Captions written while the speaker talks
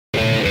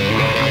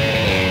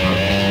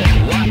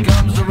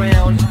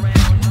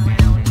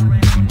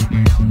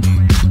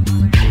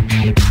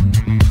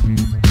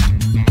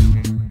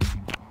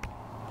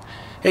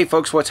Hey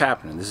folks, what's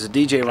happening? This is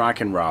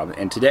DJRockinRob,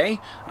 and today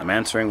I'm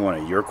answering one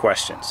of your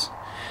questions.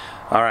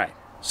 Alright,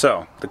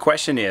 so the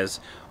question is,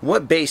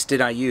 what base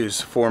did I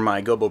use for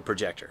my Gobo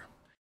Projector?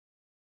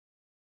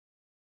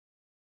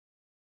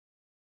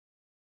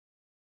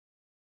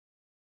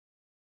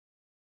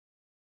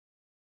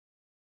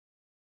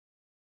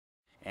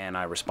 And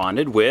I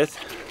responded with,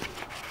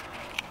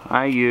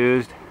 I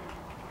used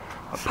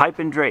a pipe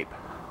and drape.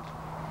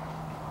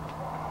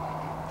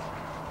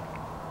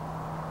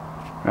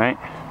 Right?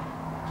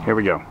 Here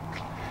we go.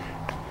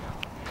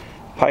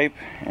 Pipe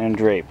and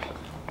drape.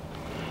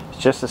 It's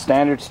just a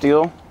standard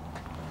steel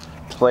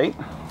plate,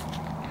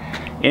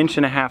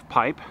 1.5 inch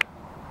pipe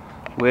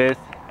with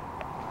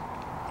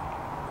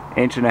 1.5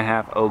 inch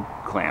oak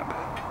clamp.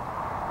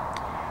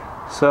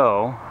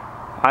 So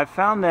I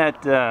found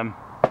that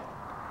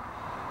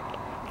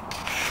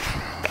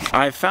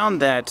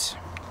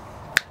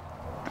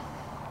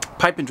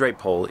pipe and drape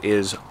pole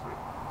is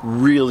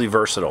really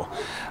versatile.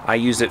 I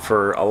use it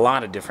for a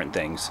lot of different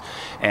things,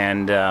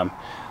 and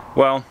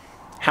well,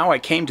 how I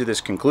came to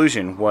this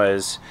conclusion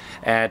was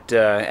at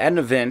an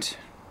event.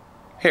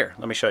 Here,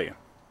 let me show you.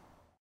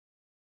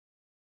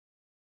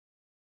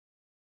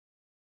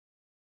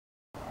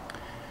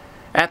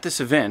 At this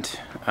event,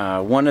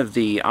 one of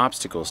the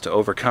obstacles to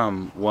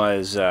overcome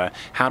was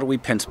how do we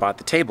pin spot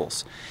the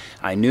tables.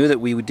 I knew that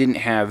we didn't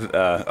have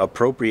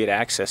appropriate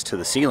access to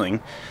the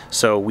ceiling,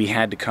 so we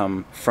had to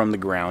come from the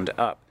ground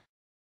up.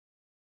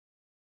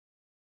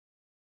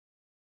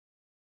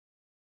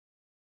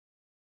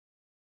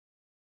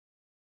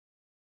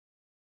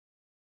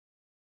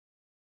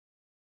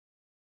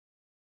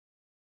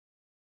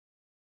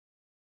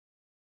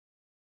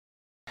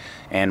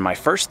 And my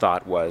first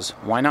thought was,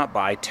 why not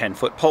buy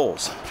 10-foot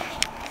poles?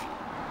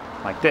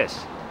 Like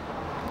this.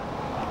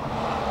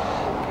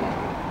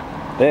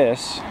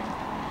 This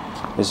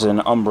is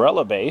an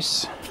umbrella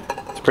base.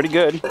 It's pretty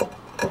good,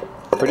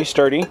 pretty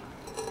sturdy.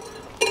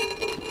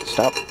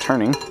 Stop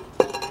turning.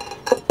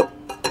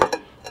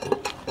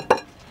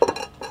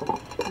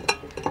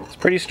 It's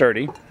pretty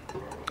sturdy.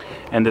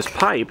 And this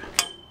pipe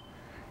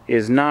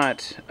is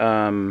not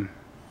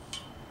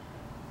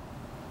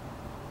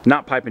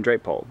pipe and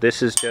drape pole.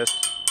 This is just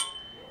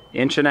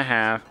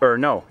 1.5 inch, or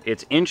no,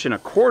 it's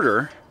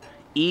 1.25 inch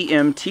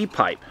EMT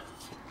pipe.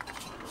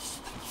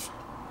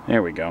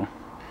 There we go.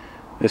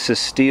 This is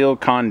steel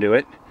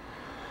conduit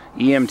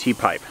EMT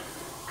pipe.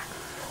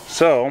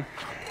 So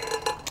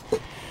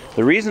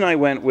the reason I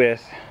went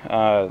with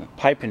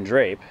pipe and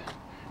drape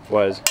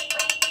was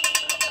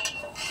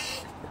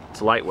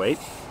it's lightweight.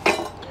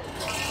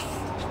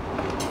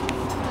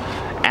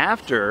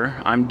 After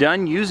I'm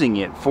done using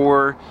it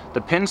for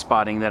the pin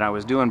spotting that I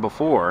was doing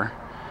before,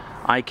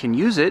 I can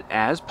use it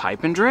as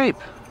pipe and drape.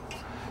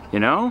 You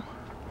know?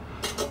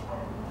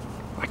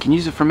 I can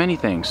use it for many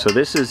things. So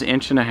this is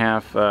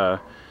 1.5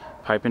 inch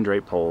pipe and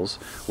drape poles,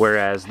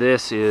 whereas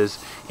this is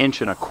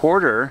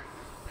 1.25 inch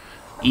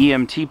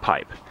EMT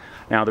pipe.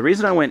 Now the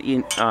reason I went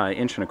 1.25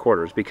 inch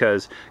is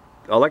because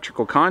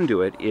electrical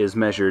conduit is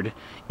measured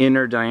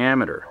inner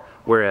diameter,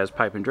 whereas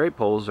pipe and drape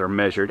poles are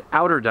measured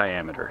outer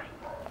diameter.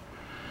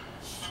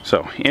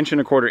 So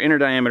 1.25 inch inner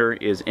diameter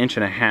is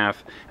 1.5 inch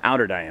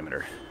outer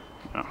diameter.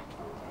 Oh.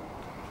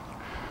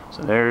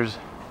 So there's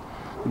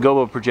the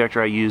Gobo projector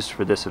I used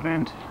for this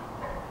event,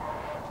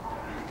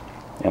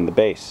 and the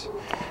base.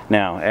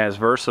 Now, as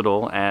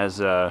versatile as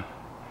I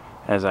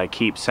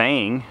keep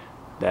saying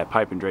that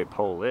pipe and drape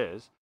pole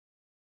is,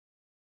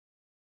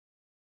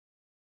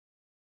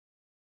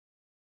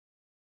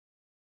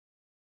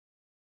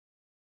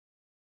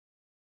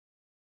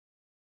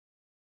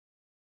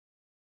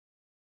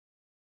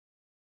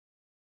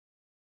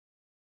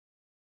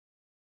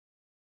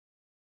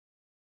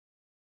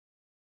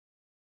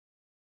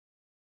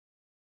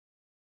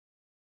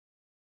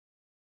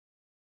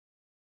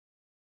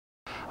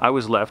 I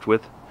was left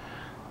with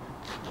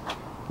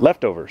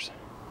leftovers.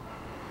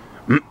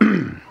 I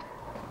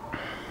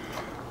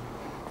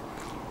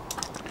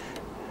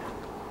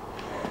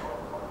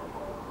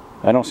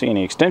don't see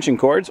any extension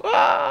cords.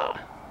 Ah!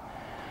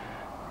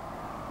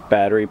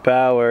 Battery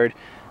powered,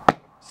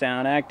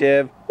 sound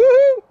active.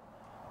 Woohoo!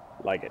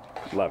 Like it,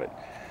 love it.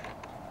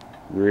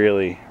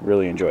 Really,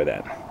 really enjoy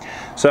that.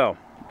 So,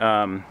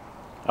 I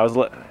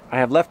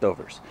have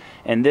leftovers,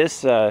 and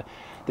this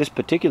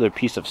particular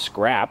piece of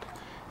scrap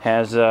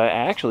has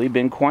actually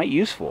been quite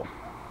useful.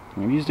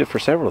 I've used it for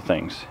several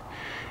things.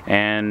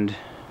 And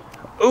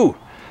ooh,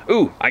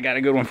 I got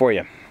a good one for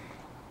you.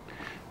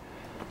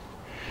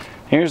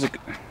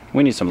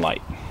 We need some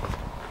light.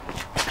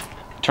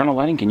 Internal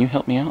lighting, can you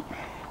help me out?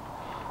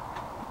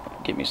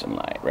 Give me some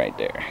light right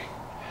there.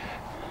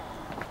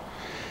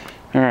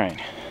 Alright,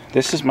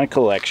 this is my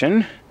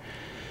collection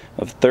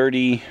of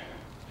 1.5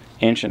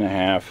 inch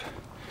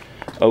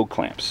oak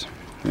clamps.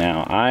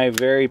 Now, I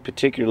very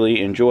particularly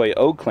enjoy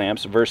O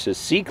clamps versus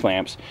C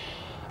clamps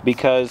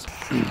because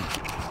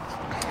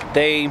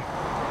they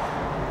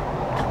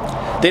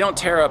don't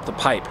tear up the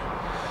pipe.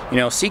 You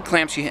know, C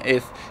clamps,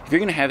 if you're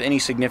going to have any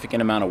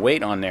significant amount of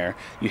weight on there,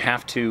 you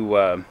have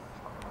to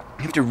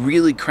you have to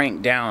really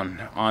crank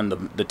down on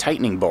the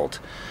tightening bolt,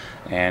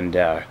 and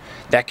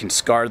that can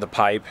scar the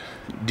pipe,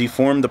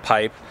 deform the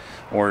pipe,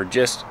 or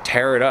just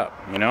tear it up,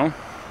 you know?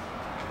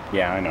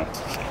 Yeah, I know.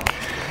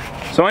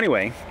 So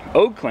anyway,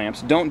 Ogue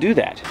clamps don't do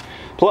that.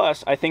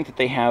 Plus, I think that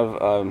they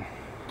have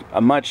a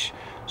much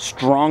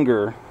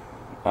stronger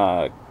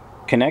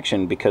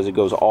connection because it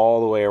goes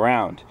all the way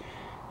around,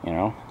 you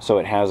know? So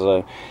it has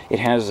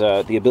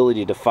the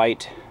ability to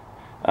fight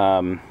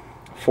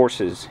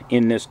forces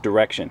in this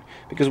direction.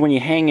 Because when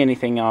you hang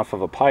anything off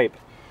of a pipe,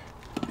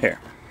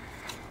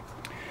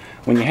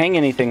 when you hang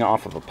anything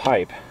off of a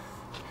pipe,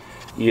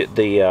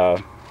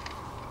 the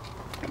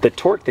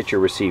torque that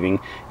you're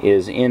receiving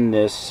is in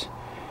this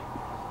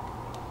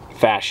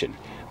fashion,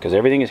 because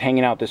everything is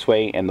hanging out this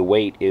way and the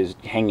weight is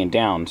hanging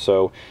down.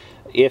 So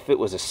if it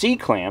was a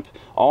C-clamp,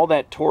 all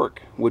that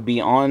torque would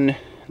be on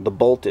the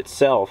bolt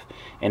itself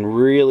and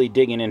really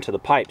digging into the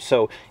pipe.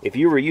 So if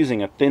you were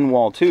using a thin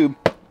wall tube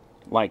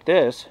like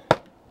this,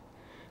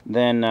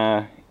 then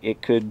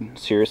it could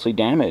seriously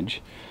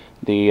damage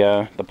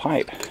the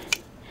pipe.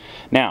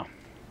 Now,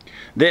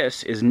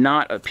 this is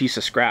not a piece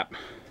of scrap.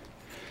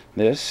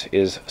 This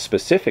is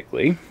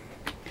specifically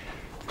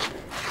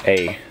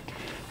a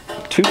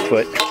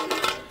 2-foot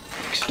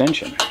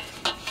extension.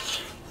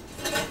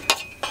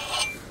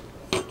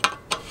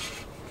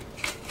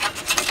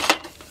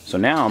 So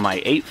now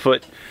my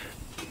 8-foot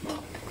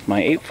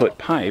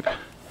pipe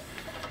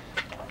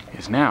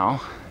is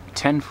now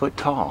 10 foot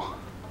tall.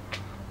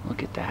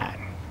 Look at that.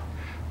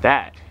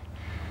 That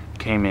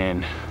came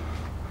in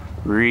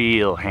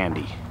real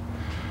handy.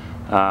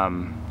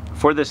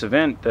 For this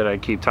event that I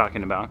keep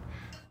talking about,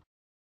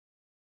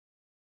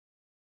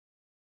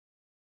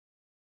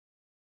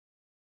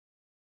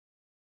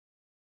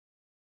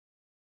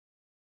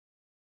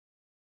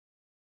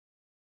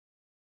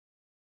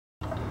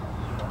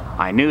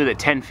 I knew that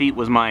 10 feet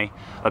was my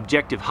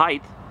objective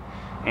height,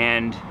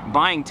 and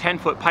buying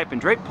 10-foot pipe and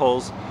drape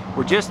poles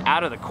were just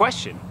out of the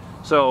question.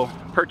 So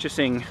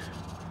purchasing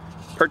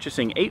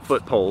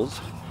 8-foot poles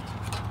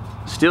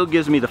still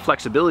gives me the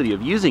flexibility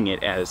of using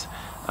it as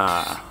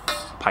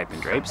pipe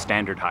and drape,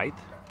 standard height.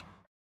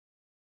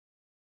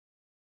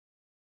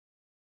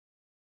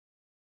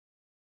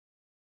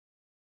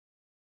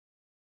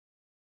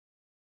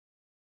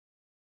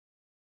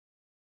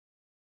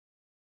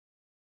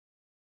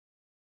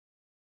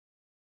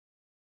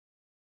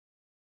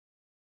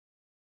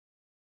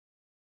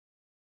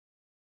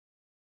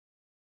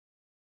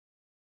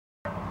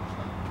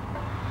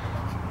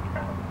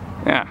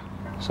 Yeah,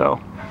 so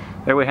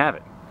there we have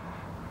it.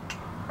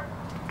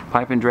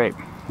 Pipe and drape,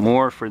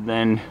 more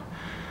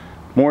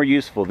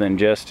useful than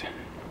just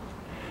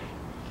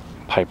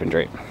pipe and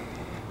drape.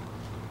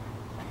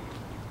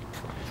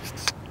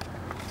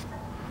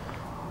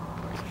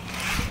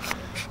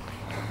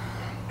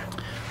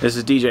 This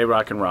is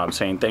DJRockinRob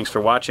saying thanks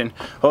for watching.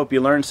 Hope you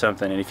learned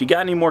something, and if you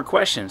got any more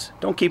questions,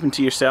 don't keep them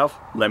to yourself.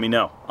 Let me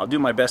know. I'll do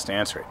my best to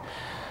answer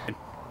it.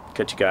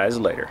 Catch you guys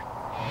later.